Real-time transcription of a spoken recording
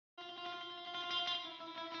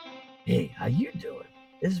Hey, how you doing?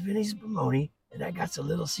 This is Vinny Spumoni, and I got a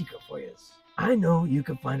little secret for you. I know you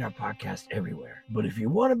can find our podcast everywhere, but if you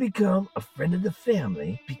want to become a friend of the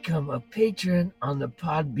family, become a patron on the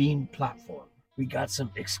Podbean platform. We got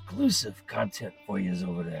some exclusive content for you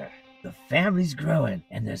over there. The family's growing,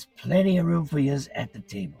 and there's plenty of room for you at the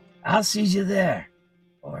table. I'll see you there,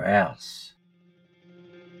 or else.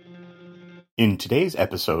 In today's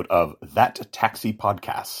episode of That Taxi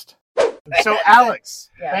Podcast. So,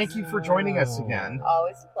 Alex, Yes. Thank you for joining us again.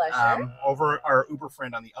 Always a pleasure. Over our Uber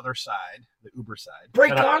friend on the other side, the Uber side.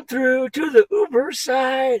 Break on through to the Uber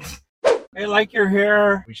side. I like your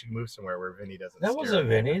hair. We should move somewhere where Vinny doesn't. That wasn't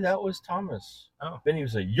Vinny. That was Thomas. Oh. Vinny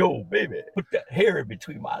was like, yo, baby, put that hair in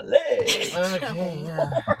between my legs. Okay,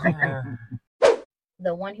 yeah.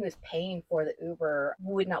 The one who was paying for the Uber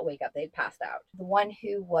would not wake up. They'd passed out. The one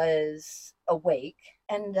who was awake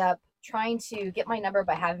ended up trying to get my number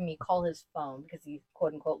by having me call his phone because he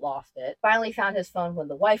quote unquote lost it. Finally found his phone when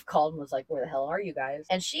the wife called and was like, where the hell are you guys?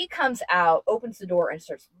 And she comes out, opens the door, and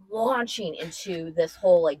starts launching into this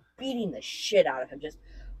whole like beating the shit out of him. Just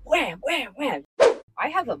wham, wham, wham. I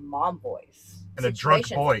have a mom voice. And a drunk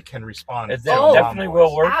boy can respond. It Oh, definitely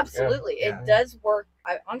will work. Absolutely. Yeah. It does work.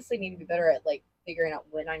 I honestly need to be better at like figuring out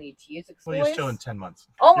when I need to use it. Well, you're still in 10 months.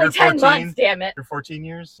 Only You're 10 14? months, damn it. You're 14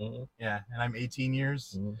 years? Mhm. Yeah, and I'm 18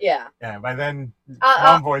 years. Mhm. Yeah. Yeah, by then, Uh,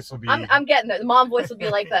 mom voice will be... I'm getting there. The mom voice will be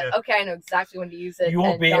like that. Yeah. Okay, I know exactly when to use it. You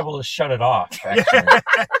won't and be don't- able to shut it off, actually.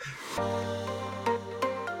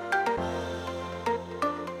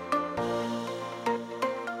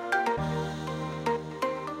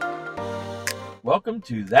 Welcome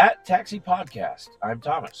to That Taxi Podcast. I'm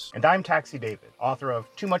Thomas. And I'm Taxi David, author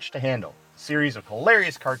of Too Much to Handle, a series of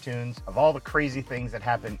hilarious cartoons of all the crazy things that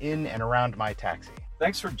happen in and around my taxi.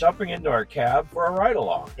 Thanks for jumping into our cab for a ride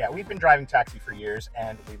along. Yeah, we've been driving taxi for years,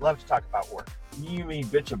 and we love to talk about work. You mean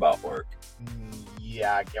bitch about work.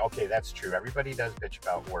 Yeah, okay, that's true. Everybody does bitch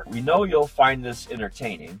about work. We know you'll find this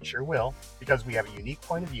entertaining. Sure will, because we have a unique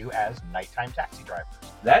point of view as nighttime taxi drivers.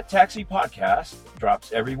 That Taxi Podcast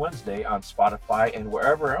drops every Wednesday on Spotify and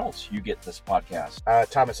wherever else you get this podcast.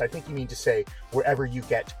 Thomas, I think you mean to say wherever you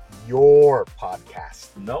get your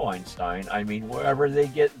podcast. No, Einstein. I mean, wherever they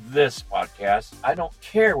get this podcast. I don't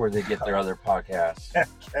care where they get their other podcasts.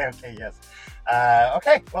 Okay, yes.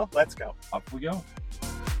 Okay, well, let's go. Up we go.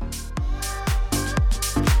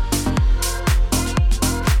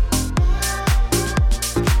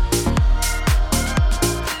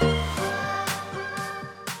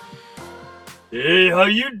 Hey, how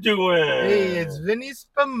you doing? Hey, it's Vinny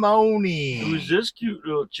Spumoni. Who's this cute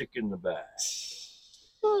little chick in the back?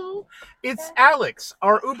 It's Alex,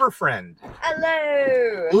 our Uber friend.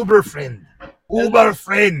 Hello. Uber friend. Uber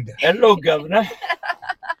friend. Hello, Governor.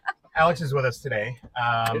 Alex is with us today.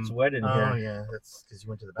 It's wet in Oh, here. yeah, that's because you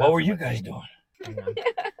went to the bathroom. What were you guys doing? Hang on.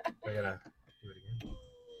 I gotta do it again.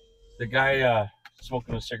 The guy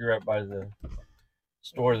smoking a cigarette by the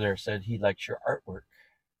store there said he likes your artwork.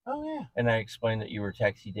 Oh, yeah. And I explained that you were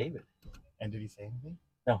Taxi David. And did he say anything?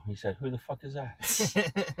 No, he said, who the fuck is that?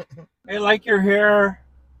 I like your hair.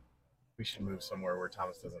 We should move somewhere where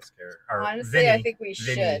Thomas doesn't scare. Or Honestly, Vinny, I think we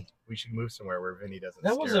Vinny. should. We should move somewhere where Vinny doesn't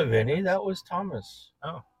That scare. wasn't Vinny. That was Thomas.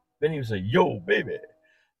 Oh. Vinny was like, yo, baby,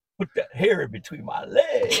 put that hair in between my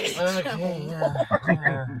legs. Okay,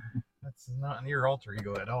 yeah. That's not near alter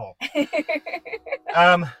ego at all.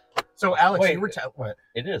 So Alex, Wait. you were what?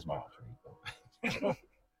 It is my alter ego.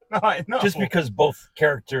 No, I know. Just because both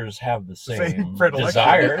characters have the same predilection.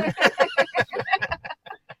 desire.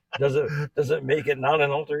 Does it make it not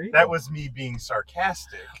an alter ego? That was me being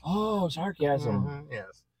sarcastic. Oh, sarcasm. Mhm,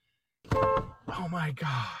 yes. Oh my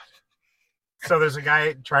god. So there's a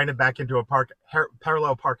guy trying to back into a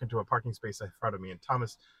parallel park into a parking space in front of me, and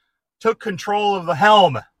Thomas took control of the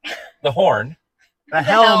helm. The horn. The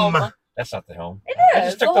helm. That's not the helm. It I is.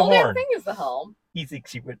 just The took the whole damn horn. thing is the helm. He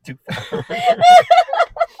thinks he went too far.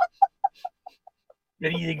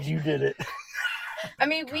 And he thinks you did it. I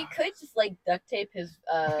mean, we could just like duct tape his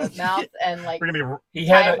mouth and like We're gonna be. He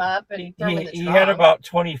tie had him up and throw him in the he had trunk. about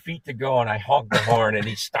 20 feet to go, and I honked the horn, and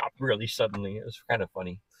he stopped really suddenly. It was kind of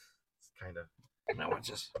funny. Kind of. Now it's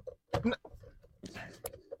just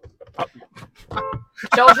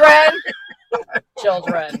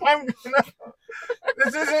Children. I'm gonna.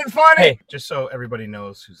 This isn't funny. Hey. Just so everybody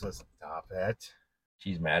knows who's listening. Stop it.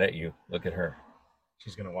 she's mad at you. Look at her.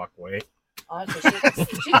 She's gonna walk away. Honestly,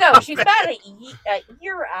 she's bad at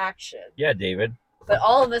ear action. Yeah, David. But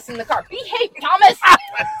all of us in the car, behave, Thomas!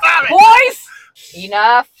 Boys!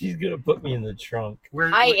 Enough. She's gonna put me in the trunk.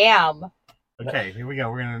 We're, I am. Okay, here we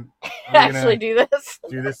go. We're gonna Actually do this.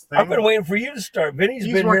 do this thing. I've been waiting for you to start. Vinny's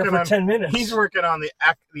He's been here working for on- 10 minutes. He's working on the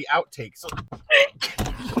outtake. So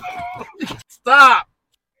stop.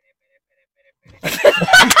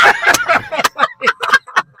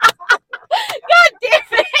 God damn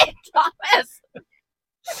it, Thomas!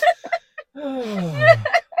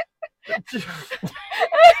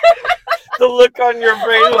 The look on your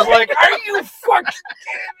face was like, are you fucking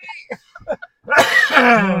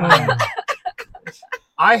kidding me?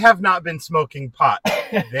 I have not been smoking pot.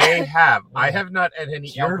 They have. I have not had any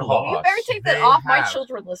Your alcohol. loss. You better take that They off. My have.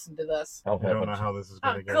 children listen to this. I don't know how this is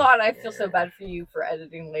Oh going to go. God, I feel so bad for you for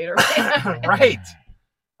editing later. Right.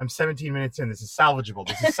 I'm 17 minutes in. This is salvageable.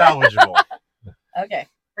 Okay,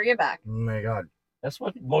 bring it back. Oh my God. That's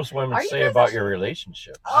what most women Are you say guys about actually- your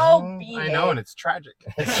relationship. Oh, I know, and it's tragic.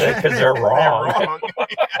 Because they're wrong.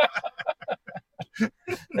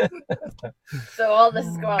 So all this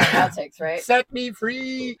is going on outtakes, right? Set me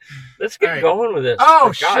free. Let's get All right. going with this.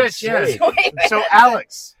 Oh, for God's shit, yes. sake. Wait, So,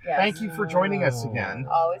 Alex, Yes. thank you for joining us again.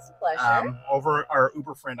 always a pleasure. Over our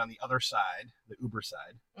Uber friend on the other side, the Uber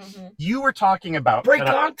side. Mm-hmm. You were talking about Break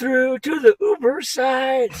on through to the Uber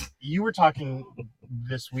side. You were talking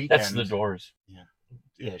this weekend. That's the doors.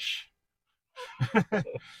 Ish.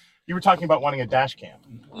 You were talking about wanting a dash cam,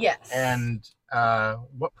 Yes. and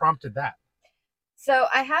what prompted that? So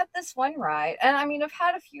I had this one ride, and I mean, I've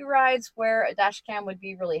had a few rides where a dash cam would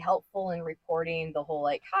be really helpful in reporting the whole,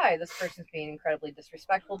 like, hi, this person's being incredibly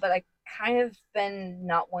disrespectful, but I kind of been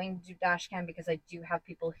not wanting to do dash cam because I do have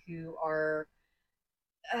people who are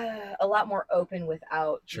a lot more open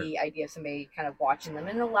without Sure. the idea of somebody kind of watching them,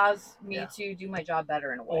 and it allows me Yeah. to do my job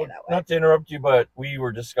better in a way Well, that way. not to interrupt you, but we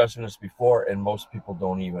were discussing this before, and most people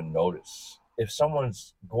don't even notice. If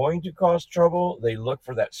someone's going to cause trouble, they look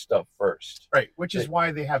for that stuff first. Right, which is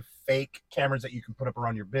why they have fake cameras that you can put up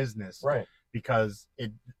around your business, Right. because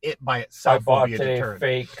it by I itself will bought be a a deterrent.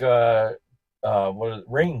 fake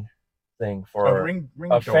ring thing A for ring a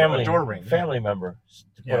door, family a door ring, family member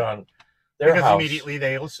to put Yeah. on their because house. immediately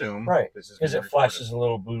they'll assume Right. this is Because being it flashes a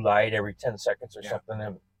little blue light every 10 seconds or Yeah. something,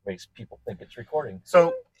 and makes people think it's recording.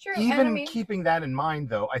 So True, and even I mean, keeping that in mind,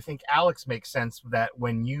 though, I think Alex makes sense that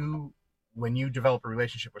when you develop a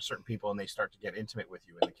relationship with certain people and they start to get intimate with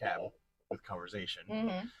you in the cab with conversation.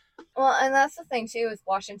 mm-hmm. Well, and that's the thing too with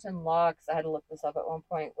Washington law, because I had to look this up at one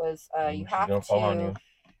point, was you She's have gonna fall on to you.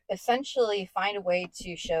 essentially find a way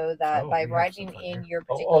to show that Oh, by we have riding something in here. your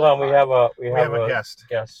Oh, particular hold on, we car. have a guest.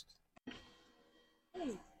 guest.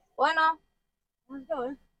 Bueno. How's it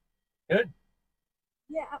going? Good.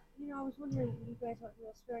 Yeah, I was wondering if you guys want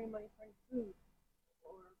to spare any money for any food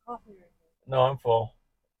or coffee or anything. No, I'm full.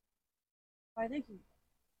 Why, thank you.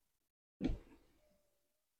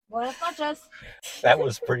 Buenas noches. That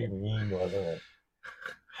was pretty mean, wasn't it?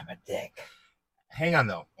 I'm a dick. Hang on,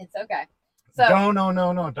 though. It's okay. So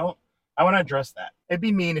No, don't. I want to address that. It'd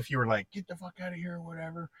be mean if you were like, get the fuck out of here or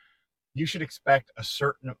whatever. You should expect a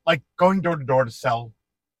certain, like going door to door to sell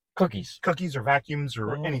Cookies. cookies or vacuums or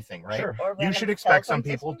Mhm. anything, right? Sure. or You random should expect some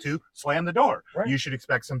telephone people systems. to slam the door. Right. You should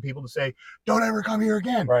expect some people to say, don't ever come here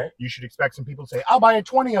again. Right. You should expect some people to say, I'll buy you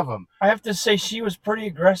 20 of them. I have to say, she was pretty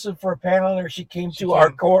aggressive for a panhandler. She came She to our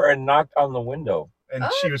came- core and knocked on the window. And Oh.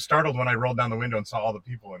 she was startled when I rolled down the window and saw all the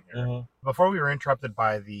people in here. Mhm. Before we were interrupted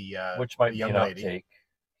by the Which might the be young an lady. outtake.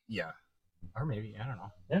 Yeah. Or maybe, I don't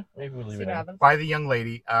know. Yeah, maybe we'll See leave what it in. happens. By the young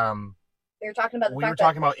lady, They were talking about the we fact were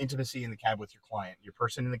talking about intimacy in the cab with your client, your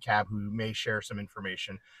person in the cab who may share some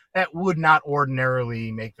information that would not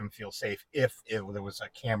ordinarily make them feel safe if there was a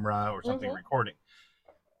camera or something Mhm. recording.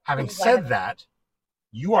 Having Which is why said I- that,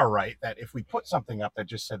 you are right that if we put something up that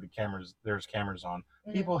just said there's cameras on,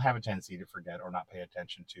 Mhm. people have a tendency to forget or not pay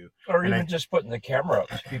attention to. Or And even I- just putting the camera up.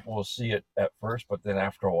 People will see it at first, but then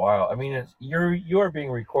after a while, I mean, you are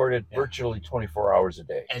being recorded Yeah. virtually 24 hours a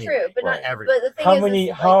day. Anyway, True, but right, not. everywhere. But the thing How is, many? is,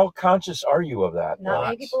 like, How conscious are you of that? not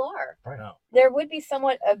many Lots. people are. Right. No. There would be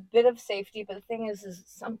somewhat a bit of safety, but the thing is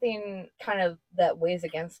something kind of that weighs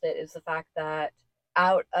against it is the fact that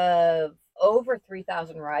out of over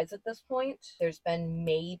 3,000 rides at this point, there's been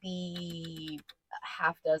maybe a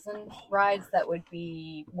half dozen rides that would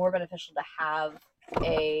be more beneficial to have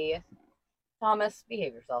a Thomas,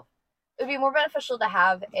 behave yourself. It would be more beneficial to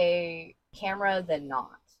have a camera than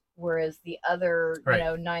not. Whereas the other, Right. you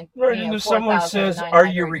know, nine, Right, you and know, if someone says, 4,900 "Are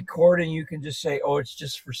you recording?" you can just say, "Oh, it's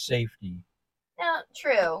just for safety." Yeah,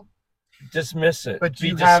 true. Dismiss it. But do be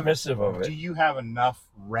you have- dismissive of Do it. you have enough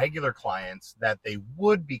regular clients that they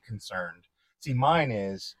would be concerned? See, mine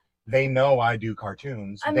is They know I do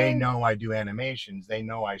cartoons. I They mean- know I do animations. They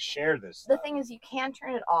know I share this The stuff. thing is, you can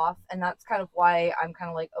turn it off, and that's kind of why I'm kind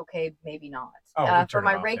of like, okay, maybe not. Oh, we'll For turn it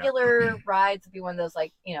my off, yeah. regular rides, it'd be one of those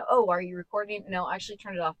like, oh, are you recording? No, I actually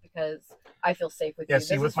turn it off because I feel safe with Yeah, you.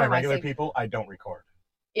 see, This with is my for regular safety. people, I don't record.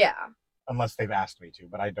 Yeah, Unless they've asked me to,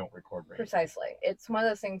 but I don't record radio. precisely. It's one of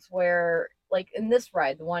those things where, like in this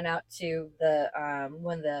ride, the one out to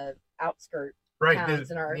the outskirt Right. towns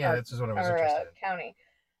in our this is what I was our interested in.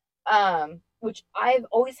 county, which I've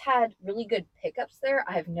always had really good pickups there.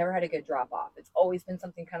 I have never had a good drop off. It's always been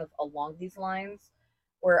something kind of along these lines,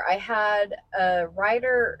 where I had a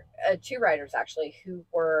rider, two riders actually, who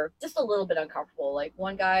were just a little bit uncomfortable. Like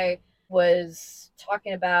one guy was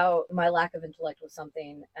talking about my lack of intellect with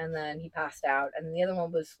something, and then he passed out, and the other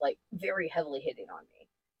one was like very heavily hitting on me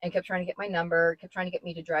and kept trying to get my number, kept trying to get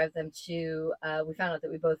me to drive them to we found out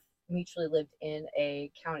that we both mutually lived in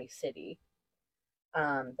a county city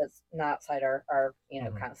that's not outside our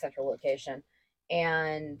kind of central location,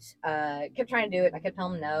 and kept trying to do it, and I kept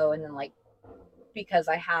telling him no, and then like because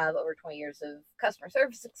I have over 20 years of customer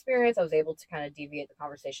service experience, I was able to kind of deviate the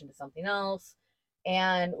conversation to something else.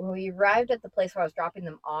 And when we arrived at the place where I was dropping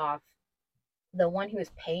them off, the one who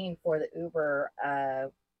was paying for the Uber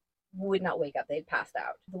would not wake up. They'd passed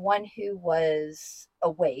out. The one who was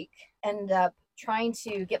awake ended up trying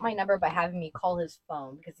to get my number by having me call his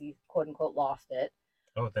phone because he quote unquote lost it.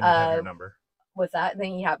 Oh, then you have your number. With that, and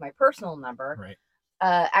then you have my personal number. Right.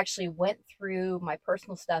 Actually went through my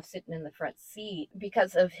personal stuff sitting in the front seat.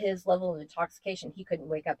 Because of his level of intoxication, he couldn't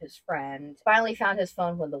wake up his friend. Finally found his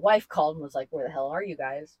phone when the wife called and was like, where the hell are you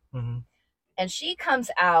guys? Mm-hmm. And she comes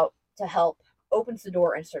out to help, opens the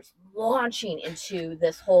door, and starts launching into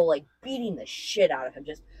this whole, like, beating the shit out of him.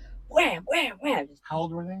 Just wham, wham, wham. Just, How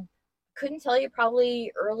old were they? couldn't tell you,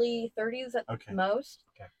 probably early 30s at most.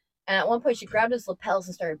 Okay. And at one point, she grabbed his lapels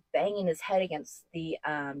and started banging his head against the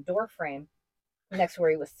door frame next to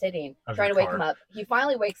where he was sitting, trying to wake him up. He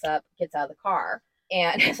finally wakes up, gets out of the car,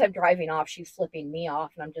 and as I'm driving off, she's flipping me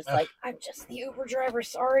off, and I'm just like, I'm just the Uber driver,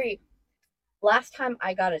 sorry. Last time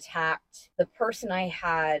I got attacked, the person I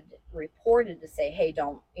had reported to say, hey,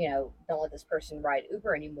 don't let this person ride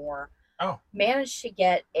Uber anymore, managed to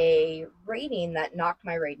get a rating that knocked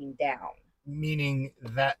my rating down. Meaning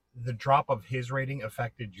that the drop of his rating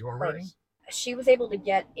affected your rating? She was able to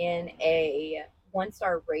get in a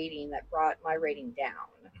 1-star rating that brought my rating down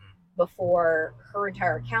before her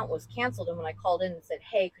entire account was canceled. And when I called in and said,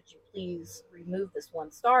 hey, could you please remove this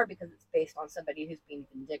 1 star because it's based on somebody who's being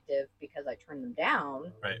vindictive because I turned them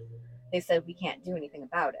down, right? They said we can't do anything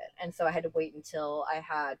about it. And so I had to wait until I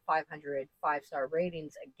had 500 5-star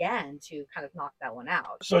ratings again to kind of knock that one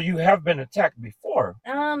out. So you have been attacked before?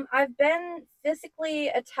 I've been physically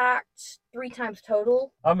attacked 3 times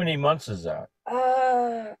total. How many months is that?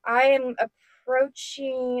 I am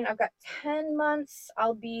approaching, I've got 10 months.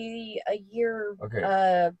 I'll be a year.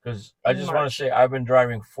 Okay. Because I just want to say I've been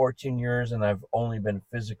driving 14 years and I've only been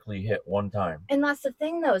physically hit 1 time. And that's the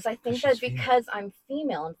thing, though, is I think that because I'm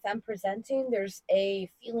female and femme presenting, there's a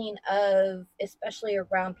feeling of, especially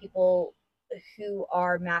around people who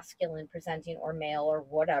are masculine presenting or male or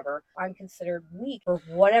whatever, I'm considered weak for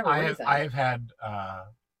whatever reason. I've had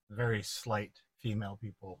very slight female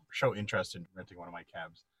people show interest in renting one of my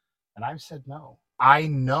cabs, and I've said no. I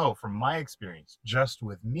know from my experience, just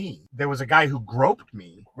with me, there was a guy who groped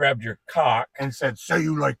me, grabbed your cock, and said, "So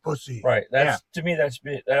you like pussy?" Right. That's to me.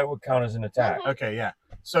 That would count as an attack. Okay. Yeah.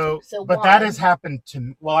 So but that has happened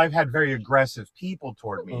to. Well, I've had very aggressive people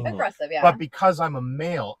toward me. Aggressive, yeah. But because I'm a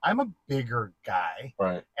male, I'm a bigger guy.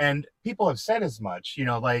 Right. And people have said as much.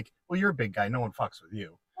 Like, well, you're a big guy. No one fucks with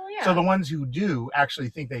you. Well, yeah. So the ones who do actually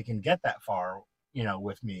think they can get that far,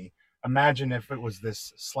 with me. Imagine if it was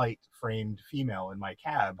this slight framed female in my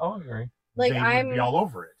cab. Oh, I agree. Like, they would be all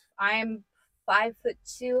over it. I'm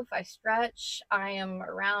 5'2" if I stretch. I am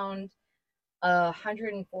around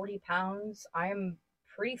 140 pounds. I'm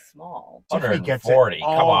pretty small. 140. Come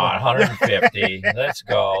on, 150. Let's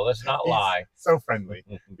go. Let's not lie. So friendly.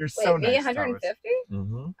 You're so nice. Me 150?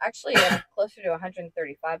 Mm-hmm. Actually, I'm closer to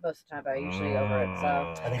 135 most of the time, but I usually over it.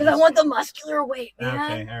 So because I want the muscular weight,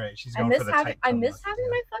 man. Okay, all right. She's going for the tight. I miss having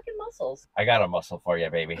my fucking muscles. I got a muscle for you,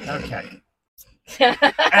 baby. Okay.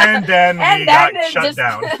 And then we got shut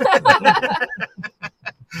down.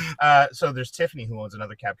 So there's Tiffany, who owns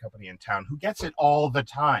another cab company in town, who gets it all the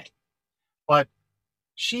time, but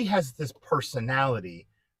she has this personality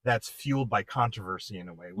that's fueled by controversy in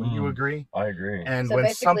a way. Wouldn't you agree? I agree. And so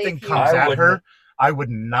when something comes at her, I would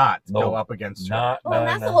not go up against her. Well, and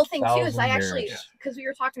that's the whole thing too. Is I actually, because we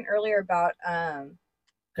were talking earlier about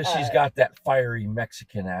Because she's got that fiery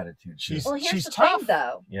Mexican attitude. She's Well, here's she's the tough. thing,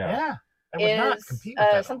 though. Yeah. I would not Is compete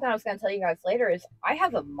with that. something I was going to tell you guys later is I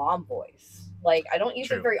have a mom voice. Like, I don't use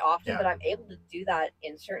True. it very often, Yeah. but I'm able to do that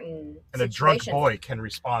in certain And a drunk situations. boy can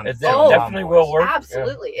respond. It to a mom definitely voice. will work.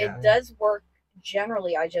 Absolutely, Yeah. it does work.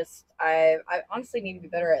 Generally, I honestly need to be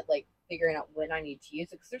better at like figuring out when I need to use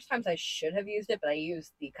it because there's times I should have used it, but I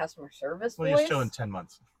used the customer service Well, voice. you're still in 10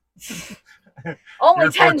 months. Only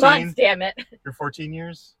You're 10 14? months, damn it. You're 14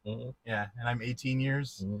 years? Mhm. Yeah, and I'm 18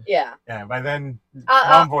 years. Mhm. Yeah, Yeah, by then,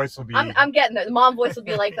 mom voice will be... I'm getting there. The mom voice will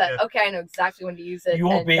be like that. Yeah. Okay, I know exactly when to use it. You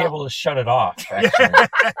won't and be don't- able to shut it off, actually.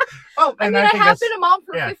 Oh, I and mean, I think have that's- been a mom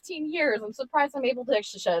for yeah. 15 years. I'm surprised I'm able to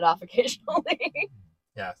actually shut it off occasionally.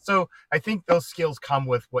 Yeah, so I think those skills come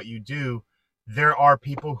with what you do. There are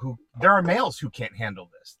males who can't handle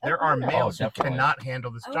this. There are no. males who definitely. cannot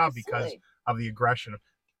handle this Oh, job because silly. of the aggression.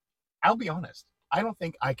 I'll be honest. I don't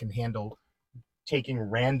think I can handle taking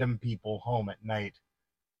random people home at night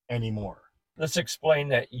anymore. Let's explain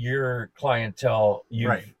that your clientele,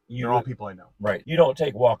 Right. They're all people I know. Right. You don't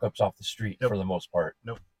take walk-ups off the street Nope. for the most part.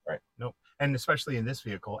 Nope. Right. Nope. And especially in this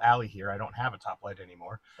vehicle, Allie here, I don't have a top light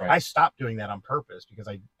anymore. Right. I stopped doing that on purpose because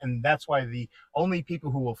and that's why the only people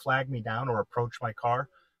who will flag me down or approach my car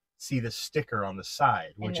see the sticker on the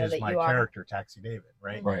side, which know is that my you are. character, Taxi David,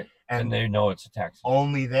 right? Right. And And they know it's a taxi.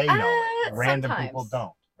 only they know it. Random sometimes. people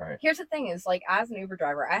don't. Right. Here's the thing is like as an Uber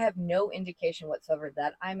driver, I have no indication whatsoever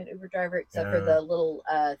that I'm an Uber driver except for the little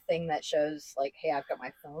thing that shows like, hey, I've got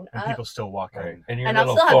my phone And up. people still walk Right. in. And your And I'll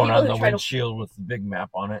little still have phone people on who the try to- windshield with the big map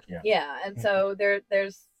on it. Yeah. Yeah, and so there's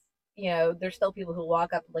there's still people who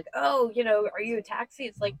walk up like, oh, are you a taxi?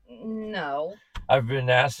 It's like, no. I've been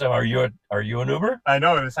asked, are you an Uber? I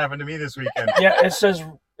know this happened to me this weekend. Yeah, it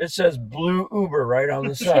says blue Uber right on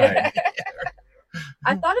the side.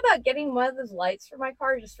 I thought about getting one of those lights for my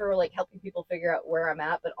car just for like helping people figure out where I'm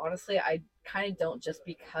at, but honestly, I kind of don't just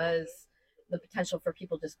because the potential for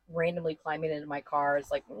people just randomly climbing into my car is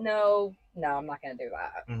like, no, I'm not going to do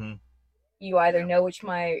that. Mhm. You either know which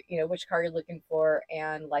car you're looking for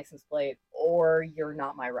and license plate, or you're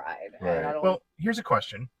not my ride. Right. And I don't, Well, here's a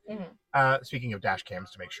question. Mhm. Speaking of dash cams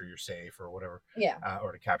to make sure you're safe or whatever, yeah.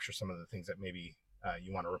 or to capture some of the things that maybe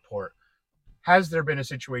you want to report. Has there been a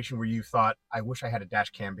situation where you thought, I wish I had a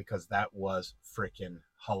dash cam because that was freaking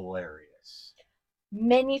hilarious?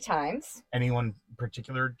 Many times. Anyone in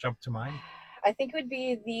particular jump to mind? I think it would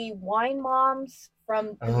be the wine moms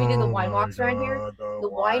because we do the wine walks around here. The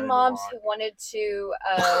wine moms who wanted to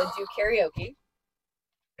do karaoke.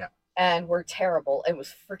 Yeah. And were terrible. It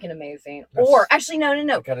was freaking amazing. That's- Or actually, no.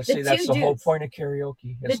 I gotta say, that's the whole point of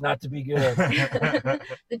karaoke. It's not to be good.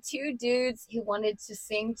 The two dudes who wanted to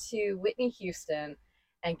sing to Whitney Houston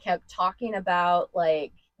and kept talking about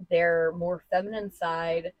like their more feminine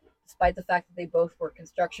side, despite the fact that they both were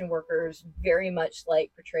construction workers, very much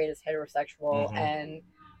like portrayed as heterosexual, Mhm.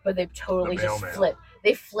 but they totally The just mailman. flipped.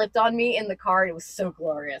 They flipped on me in the car. And it was so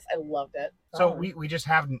glorious. I loved it. So we just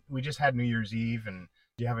had New Year's Eve, and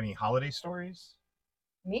do you have any holiday stories?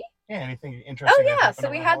 Me? Yeah, anything interesting? Oh that yeah. happened So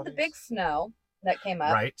over we the had the holidays? big snow that came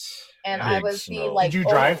up, Right. and Yeah. I Big was snow. like, Did you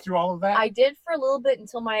oh, drive through all of that? I did for a little bit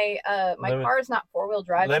until my my Let me- car is not 4-wheel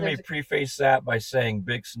drive. Let so me there's preface that by saying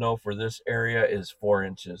big snow for this area is 4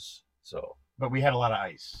 inches. So But we had a lot of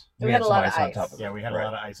ice. We had a some lot of on ice. top of it. Yeah, we had Right. a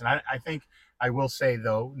lot of ice. And I think I will say,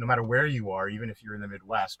 though, no matter where you are, even if you're in the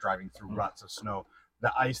Midwest driving through Mm. ruts of snow,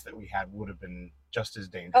 the ice that we had would have been just as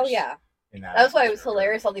dangerous. Oh yeah, In that that was why it was atmosphere.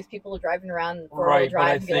 hilarious. All these people driving around in 4-wheel Right, but drive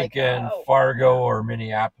I and be think like, in oh. Fargo or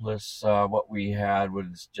Minneapolis, what we had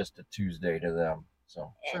was just a Tuesday to them.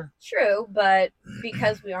 So Sure. True, but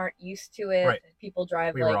because we aren't used to it, Right. people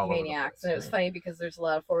drive We were all like over the maniacs, place, and it was yeah. funny because there's a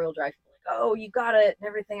lot of 4-wheel drive people like, oh, you got it and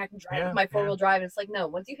everything. I can drive Yeah, with my 4-wheel yeah. drive. And it's like, no,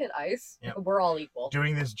 once you hit ice, Yeah. we're all equal.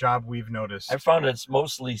 Doing this job, we've noticed. I found it's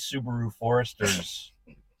mostly Subaru Foresters,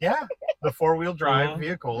 Yeah, the 4-wheel drive Mhm.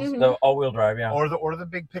 vehicles, Mhm. the all-wheel drive, yeah. or the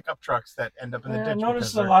big pickup trucks that end up in the Yeah, ditch. I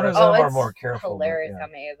noticed because a they're lot of aggressive. them are it's more careful. but hilarious yeah. how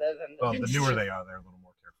many of those. Well, the newer they are, they're a little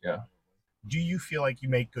more careful. Yeah. Do you feel like you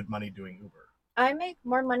make good money doing Uber? I make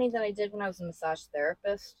more money than I did when I was a massage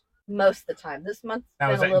therapist most of the time. This month's Now,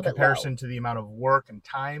 been is a that little in bit low. comparison to the amount of work and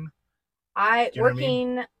time? I Do you know what I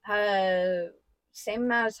mean? working same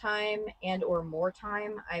amount of time and or more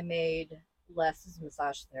time. I made less as a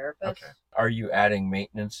massage therapist. Okay. Are you adding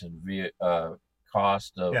maintenance and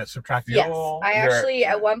cost of Yeah, subtract Yes, fuel? I You're- actually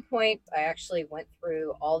at one point I actually went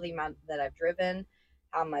through all the amount that I've driven,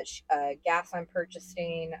 how much gas I'm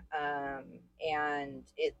purchasing, and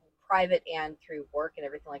it private and through work and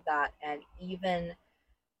everything like that, and even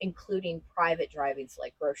including private driving, so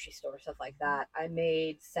like grocery store stuff like that. I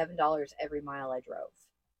made $7 every mile I drove.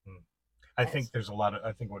 I think there's a lot of,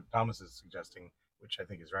 I think what Thomas is suggesting, which I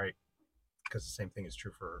think is right, because the same thing is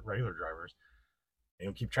true for regular drivers. They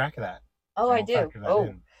don't keep track of that. Oh, I do. Oh,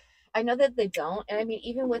 In. I know that they don't. And I mean,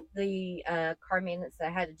 even with the car maintenance that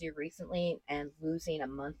I had to do recently and losing a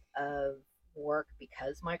month of work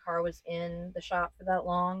because my car was in the shop for that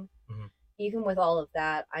long, even with all of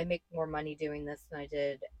that, I make more money doing this than I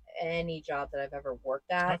did any job that I've ever worked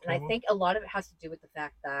at. Okay. And I think a lot of it has to do with the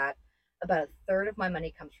fact that about a third of my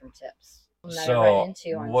money comes from tips. So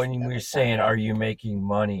when we're saying, are you making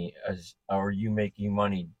money, are you making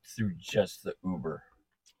money through just the Uber?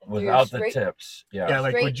 Without the tips, yeah.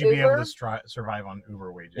 Like, would you be able to survive on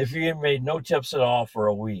Uber wages? If you made no tips at all for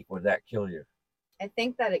a week, would that kill you? I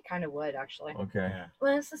think that it kind of would, actually. Okay. Yeah.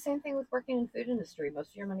 Well, it's the same thing with working in the food industry. Most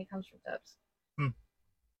of your money comes from tips.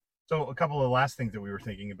 So a couple of the last things that we were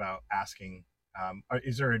thinking about asking,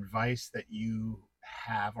 is there advice that you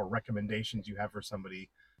have or recommendations you have for somebody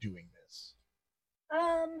doing this?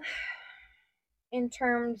 In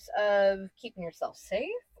terms of keeping yourself safe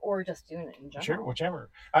or just doing it in general? Sure, whichever.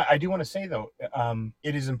 I do want to say, though,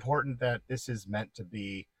 it is important that this is meant to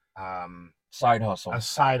be side hustle. A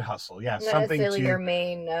side hustle, yeah. Not something necessarily to your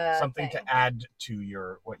main something thing. to add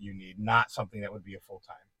to what you need, not something that would be a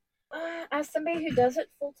full-time. As somebody who does it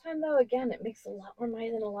full-time, though, again, it makes a lot more money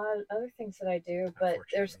than a lot of other things that I do. But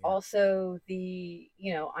there's also the,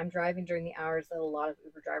 I'm driving during the hours that a lot of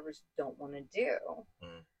Uber drivers don't want to do.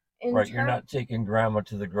 Right, you're not taking grandma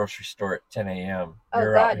to the grocery store at 10 a.m. Oh,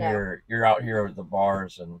 You're God, out here. You're out here with the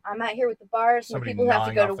bars and. I'm out here with the bars, and Somebody people have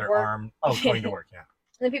to go to work. Arm. Oh, going to work, yeah.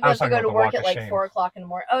 And then people have to go to work at like 4 o'clock in the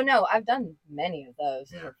morning. Oh no, I've done many of those.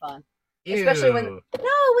 Those are fun. Ew. Especially when they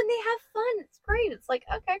have fun. It's great. It's like,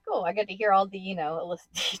 okay, cool. I get to hear all the,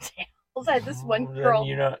 illicit details. I had this one girl.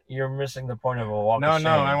 You're missing the point of a walk of shame.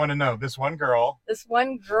 No, I want to know. This one girl,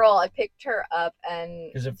 I picked her up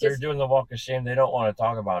and. Because if they're doing the walk of shame, they don't want to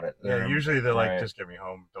talk about it. Usually they're like, just get me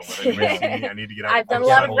home. Don't let anybody see me. I need to get out. I've done a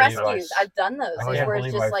lot of rescues. I've done those. Where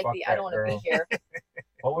it's just like I don't want to be here.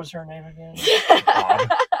 What was her name again?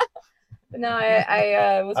 No,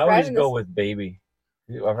 I was. I always go with baby.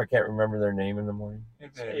 If I can't remember their name in the morning.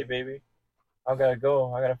 Hey, baby. I gotta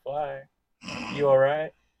go. I gotta fly. You all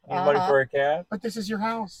right? Need money for a cab? But this is your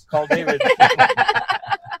house. Call David.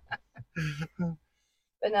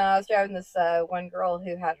 But no, I was driving this one girl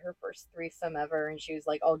who had her first threesome ever, and she was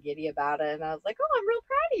like all giddy about it. And I was like, "Oh, I'm real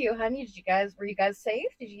proud of you, honey. Were you guys safe?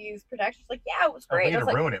 Did you use protection?" She's like, "Yeah, it was great." I was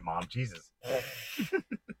like, ruin it, Mom. Jesus.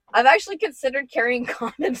 I've actually considered carrying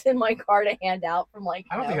condoms in my car to hand out from like.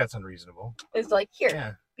 I don't think that's unreasonable. It's like,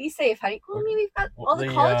 here, be safe, honey. Well, I mean, we've got all the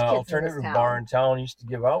college kids alternative in this town. bar in town used to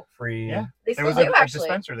give out free. Yeah, they still was do, a actually.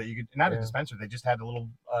 dispenser that you could not a dispenser. They just had a little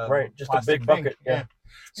just a big bucket. Yeah.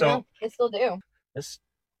 So they still do. This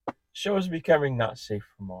show is becoming not safe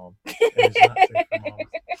for mom. It is not safe for moms.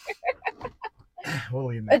 We'll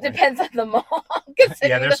leave that. It depends on the mom.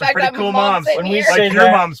 Yeah, there's some pretty cool moms. When we say like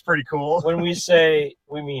your mom's pretty cool. When we say,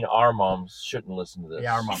 we mean our moms shouldn't listen to this.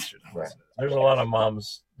 Yeah, our moms shouldn't listen to this. There's a lot of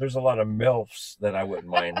moms. There's a lot of MILFs that I wouldn't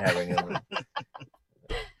mind having.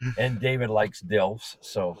 And David likes DILFs,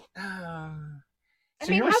 so.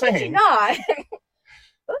 So you were saying, could you not?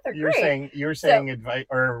 Both are great. You were saying advice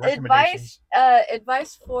or recommendations.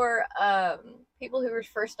 Advice for people who are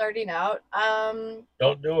first starting out.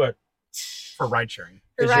 Don't do it. For ride sharing.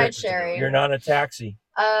 You're not a taxi.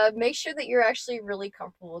 Make sure that you're actually really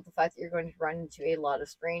comfortable with the fact that you're going to run into a lot of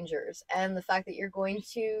strangers, and the fact that you're going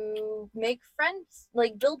to make friends,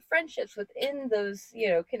 like build friendships within those,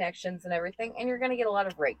 connections and everything, and you're going to get a lot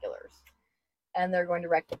of regulars, and they're going to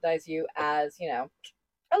recognize you as,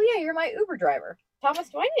 oh yeah, you're my Uber driver. Thomas,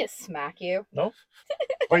 do I need to smack you? No.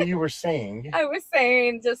 What you were saying. I was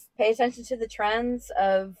saying just pay attention to the trends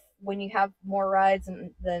of when you have more rides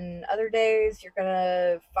than other days. You're going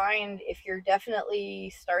to find, if you're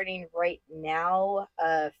definitely starting right now,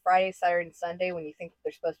 Friday, Saturday, and Sunday, when you think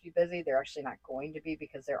they're supposed to be busy, they're actually not going to be,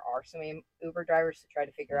 because there are so many Uber drivers to try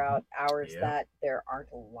to figure out hours that there aren't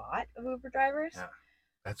a lot of Uber drivers. Yeah.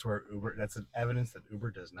 That's evidence that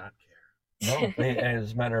Uber does not care. No,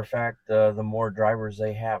 as a matter of fact, the more drivers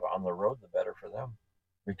they have on the road, the better for them,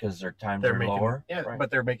 because their times are lower. Yeah, right. But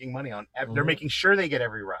they're making money on. They're making sure they get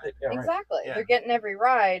every ride. Yeah, exactly. Yeah. They're getting every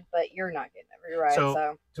ride, but you're not getting every ride.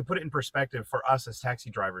 So to put it in perspective for us as taxi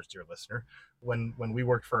drivers, dear listener, when we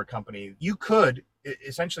worked for a company, you could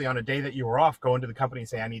essentially on a day that you were off go into the company and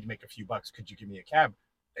say, "I need to make a few bucks. Could you give me a cab?"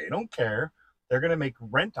 They don't care. They're going to make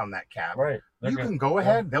rent on that cab. Right. You can go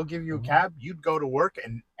ahead. They'll give you a cab. You'd go to work,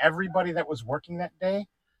 and everybody that was working that day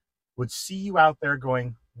would see you out there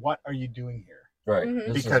going, "What are you doing here?" Right. Mhm.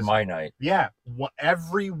 This Because- is my night. Yeah,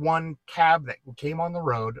 every one cab that came on the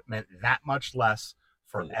road meant that much less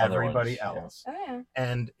for For the other everybody ones, yeah. else. Oh yeah.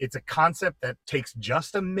 And it's a concept that takes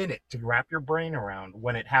just a minute to wrap your brain around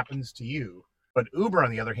when it happens to you. But Uber,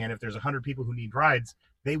 on the other hand, if there's 100 people who need rides,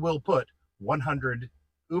 they will put 100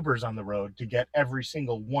 Ubers on the road to get every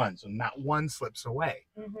single one, so not one slips away.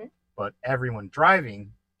 Hmm. But everyone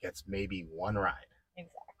driving gets maybe one ride.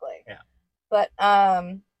 Exactly. Yeah. But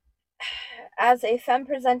as a femme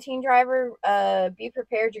presenting driver, be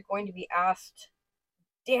prepared. You're going to be asked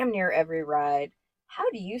damn near every ride, how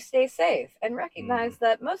do you stay safe? And recognize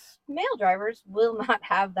that most male drivers will not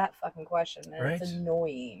have that fucking question. And Right. it's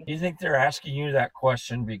annoying. Do you think they're asking you that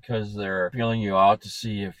question because they're feeling you out to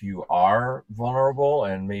see if you are vulnerable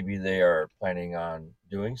and maybe they are planning on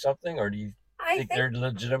doing something? Or do you I think think they're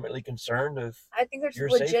legitimately concerned with there's your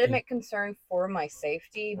legitimate safety? concern for my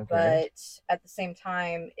safety, Okay. but at the same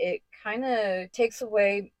time, it kind of takes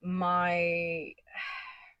away my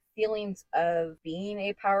feelings of being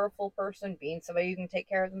a powerful person, being somebody who can take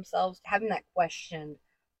care of themselves, having that question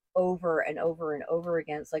over and over and over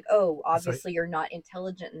again. It's like, oh, obviously you're not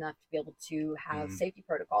intelligent enough to be able to have safety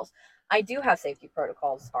protocols. I do have safety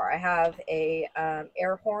protocols. I have a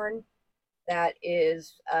air horn that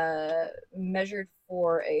is measured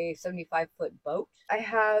for a 75-foot boat. I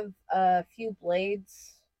have a few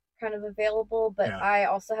blades kind of available, but Yeah. I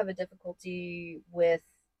also have a difficulty with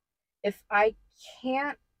if I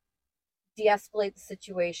can't de-escalate the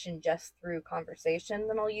situation just through conversation,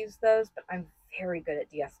 then I'll use those, but I'm very good at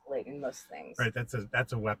de-escalating most things. Right,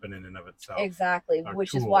 that's a weapon in and of itself. Exactly, Or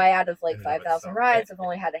which is tool why out of like in and of 5,000 itself. rides, I've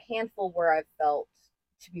only had a handful where I've felt,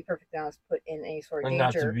 to be perfectly honest, put in any sort of And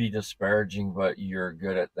not to danger. be disparaging, but you're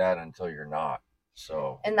good at that until you're not.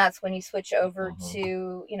 So And that's when you switch over Mhm.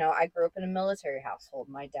 to, I grew up in a military household.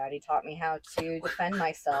 My daddy taught me how to defend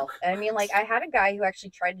myself. And I mean, like, I had a guy who actually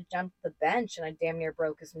tried to jump the bench and I damn near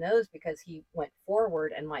broke his nose because he went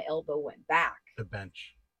forward and my elbow went back. The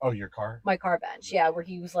bench. Oh, your car? My car bench, yeah, where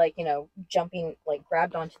he was like, jumping, like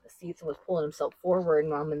grabbed onto the seats and was pulling himself forward.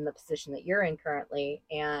 And I'm in the position that you're in currently.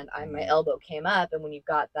 And my elbow came up. And when you've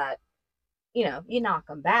got that, you knock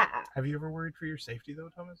them back. Have you ever worried for your safety, though,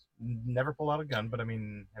 Thomas? Never pull out a gun, but I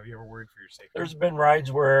mean, have you ever worried for your safety? there's been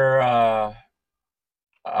rides where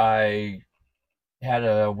I had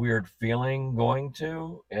a weird feeling going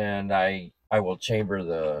to, and I will chamber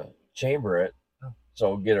it, Oh.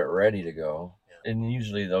 so get it ready to go. Yeah. And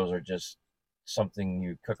usually those are just something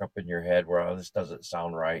you cook up in your head where, oh, this doesn't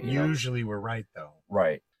sound right. Usually we're right, though.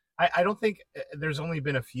 Right. I don't think there's only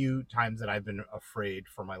been a few times that I've been afraid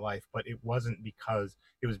for my life, but it wasn't because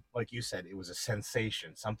it was, like you said, it was a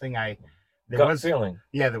sensation, something Gut feeling.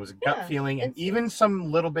 Yeah, there was a gut Yeah, feeling and even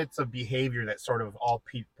some little bits of behavior that sort of all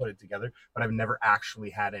put it together, but I've never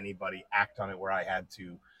actually had anybody act on it where I had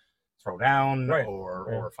to throw down Right.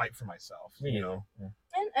 or fight for myself. Me either. Yeah.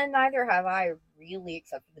 And neither have I really,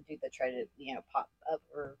 except for the dude that tried to, pop up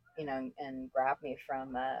or, and grab me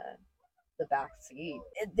from the back seat.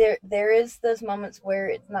 There is those moments where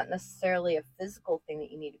it's not necessarily a physical thing that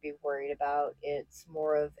you need to be worried about. It's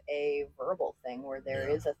more of a verbal thing where there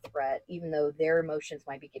is a threat, even though their emotions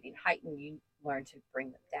might be getting heightened. You learn to bring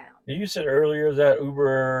them down. You said earlier that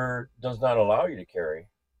Uber does not allow you to carry.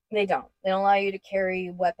 They don't allow you to carry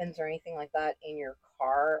weapons or anything like that in your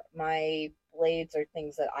car. My blades are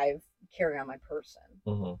things that I've carry on my person.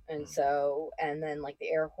 Mm-hmm. And so, and then like the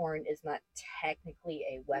air horn is not technically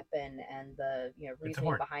a weapon, and the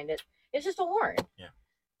reasoning behind it, it's just a horn. Yeah.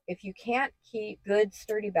 If you can't keep good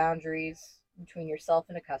sturdy boundaries between yourself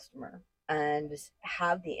and a customer and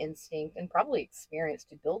have the instinct and probably experience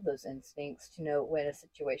to build those instincts to know when a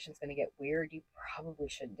situation's going to get weird, you probably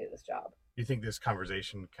shouldn't do this job. You think this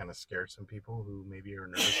conversation kind of scared some people who maybe are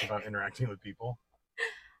nervous about interacting with people?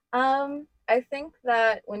 I think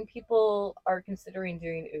that when people are considering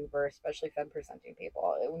doing Uber, especially femme presenting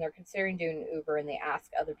people, when they're considering doing Uber and they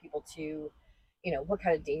ask other people to, what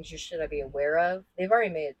kind of dangers should I be aware of, they've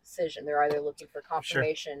already made a decision. They're either looking for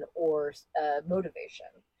confirmation or motivation.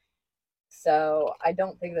 So I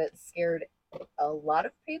don't think that scared a lot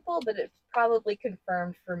of people, but it's probably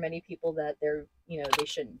confirmed for many people that they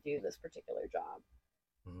shouldn't do this particular job.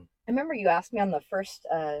 Mm-hmm. I remember you asked me on the first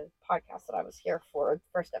podcast that I was here for, the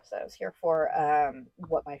first episode I was here for,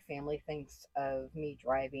 what my family thinks of me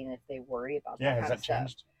driving, if they worry about that kind of stuff.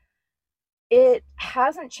 Changed? It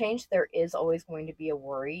hasn't changed. There is always going to be a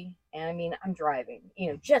worry. And I mean, I'm driving,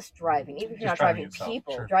 just driving, even if you're not driving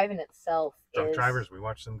people, driving itself is drivers, we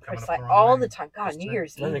watch them coming up the wrong all way. the time. God, New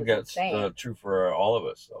Year's Eve I think was that's insane. true for all of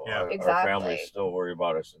us, though. Yeah. Our Exactly. families still worry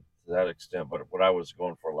about us to that extent. But what I was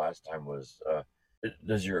going for last time was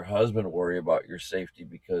Does your husband worry about your safety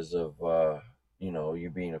because of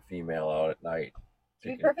you being a female out at night? To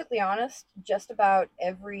be perfectly honest, just about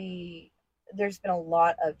there's been a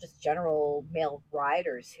lot of just general male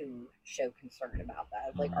riders who show concern about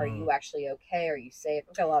that. Like, are you actually okay? Are you safe?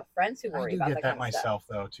 I've got a lot of friends who worry about that. I do get that myself,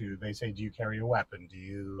 though, too. They say, do you carry a weapon? Do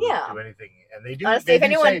you do anything? And they do. Honestly, they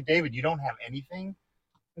do say, David, you don't have anything.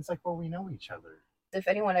 It's like, well, we know each other. If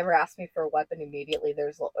anyone ever asks me for a weapon, immediately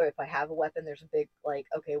or if I have a weapon, there's a big, like,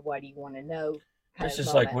 okay, why do you want to know? This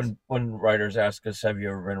is like when writers ask us, have you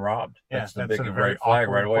ever been robbed? That's the big red flag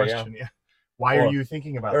right away. Question, yeah. Why are you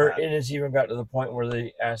thinking about that? And it's even got to the point where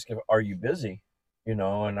they ask, are you busy?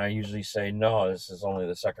 And I usually say, no, this is only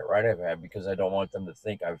the second ride I've had, because I don't want them to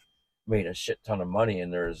think I've made a shit ton of money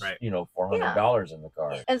and there's, $400 in the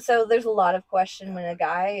car. And so there's a lot of question when a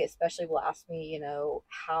guy especially will ask me,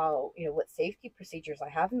 how, what safety procedures I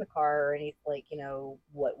have in the car or any, like,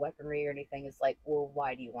 what weaponry or anything. Is like, well,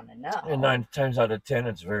 why do you want to know? And 9 times out of 10,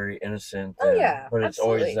 it's very innocent. Oh, yeah. But it's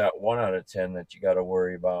always that 1 out of 10 that you got to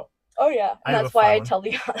worry about. Oh, yeah. And that's why I tell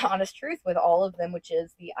the honest truth with all of them, which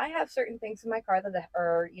is I have certain things in my car that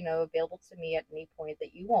are, available to me at any point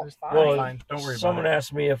that you won't find. Well, don't worry about it. Someone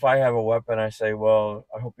asked me if I have a weapon. I say, well,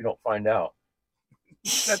 I hope you don't find out.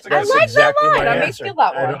 That's I like exactly that line. my I may answer. steal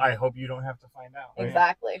that one. I hope you don't have to find out.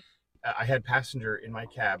 Exactly. I had a passenger in my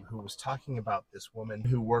cab who was talking about this woman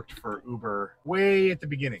who worked for Uber way at the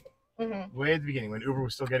beginning. Mm-hmm. Way at the beginning, when Uber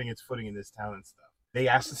was still getting its footing in this town and stuff. They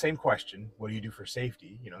asked the same question: what do you do for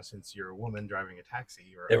safety? Since you're a woman driving a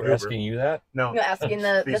taxi or they were Uber. asking you that? No, asking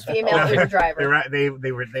the female Uber driver.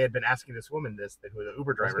 They had been asking this woman who was the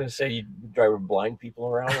Uber driver. I was going to say, you drive blind people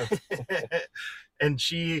around. And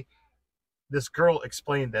this girl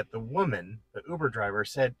explained that the woman, the Uber driver,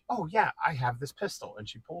 said, "Oh yeah, I have this pistol," and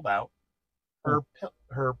she pulled out her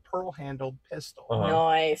pearl-handled pistol.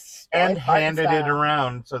 Nice. And handed it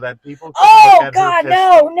around so that people could Oh, look at God, her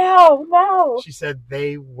pistol. no. She said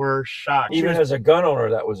they were shocked. Even as a gun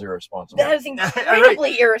owner, that was irresponsible. That is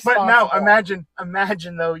incredibly irresponsible. But now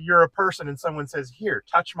imagine though, you're a person and someone says, "Here,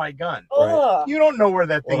 touch my gun." Right. You don't know where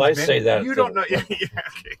that thing's been. say that. You don't know. Yeah, okay.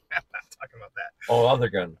 I'm not talking about that. Oh, other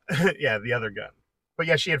gun. Yeah, the other gun. But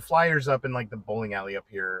yeah, she had flyers up in like the bowling alley up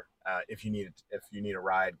here. If you need a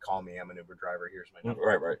ride, call me. I'm an Uber driver. Here's my number.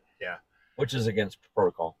 Right. Yeah. Which is against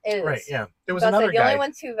protocol. It is. Right, yeah. There was another guy. The only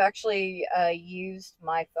ones who've actually used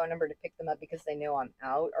my phone number to pick them up because they know I'm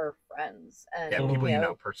out are friends. And, people you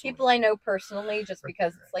know personally. People I know personally, just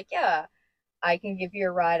because it's like, yeah, I can give you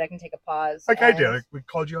a ride. I can take a pause. Like I did. We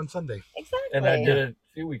called you on Sunday. Exactly. And I did it a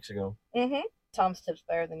few weeks ago. Mm-hmm. Tom's tip's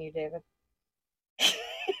better than you, David.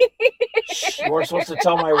 You weren't supposed to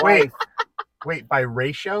tell my wife. Wait, by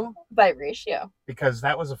ratio? By ratio. Because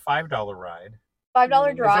that was a $5 ride. $5 Is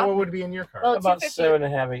that drop. what would be in your car? Well, About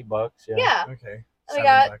 $2.50. $7.50, $8. Yeah. Yeah. Okay. And I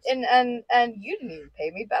got and you didn't even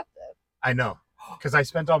pay me, Beth did. I know, because I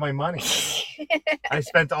spent all my money. I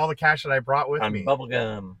spent all the cash that I brought with me.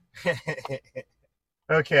 Bubblegum.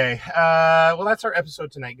 Okay. Well, that's our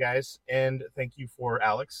episode tonight, guys. And thank you for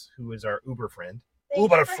Alex, who is our Uber friend. Thank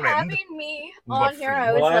you for having me on here.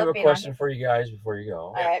 I have a question for you guys before you go.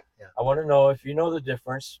 All right. Yeah. I want to know if you know the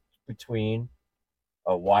difference between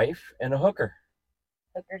a wife and a hooker.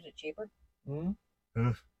 Hookers are cheaper.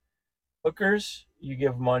 Mm-hmm. Hookers, you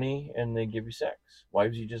give money and they give you sex.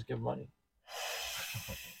 Wives, you just give money.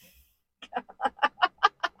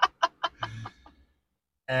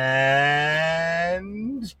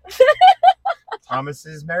 And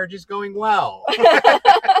Thomas's marriage is going well.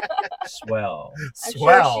 Swell. I'm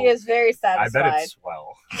sure she is very satisfied. I bet it's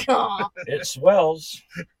swell. It swells.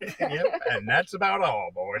 Yep, and that's about all,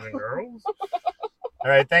 boys and girls. All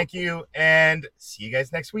right, thank you, and see you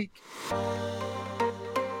guys next week.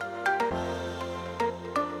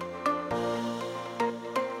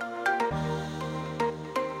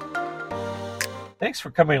 Thanks for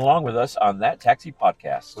coming along with us on That Taxi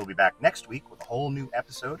Podcast. We'll be back next week with a whole new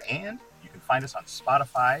episode, and you can find us on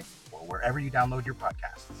Spotify or wherever you download your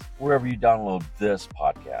podcasts. Wherever you download this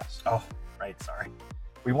podcast. Oh, right, sorry.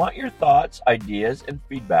 We want your thoughts, ideas, and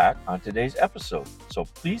feedback on today's episode. So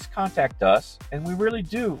please contact us, and we really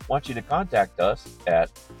do want you to contact us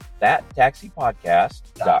at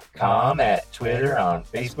thattaxipodcast.com, at Twitter, on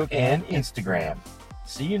Facebook, and Instagram.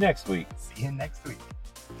 See you next week. See you next week.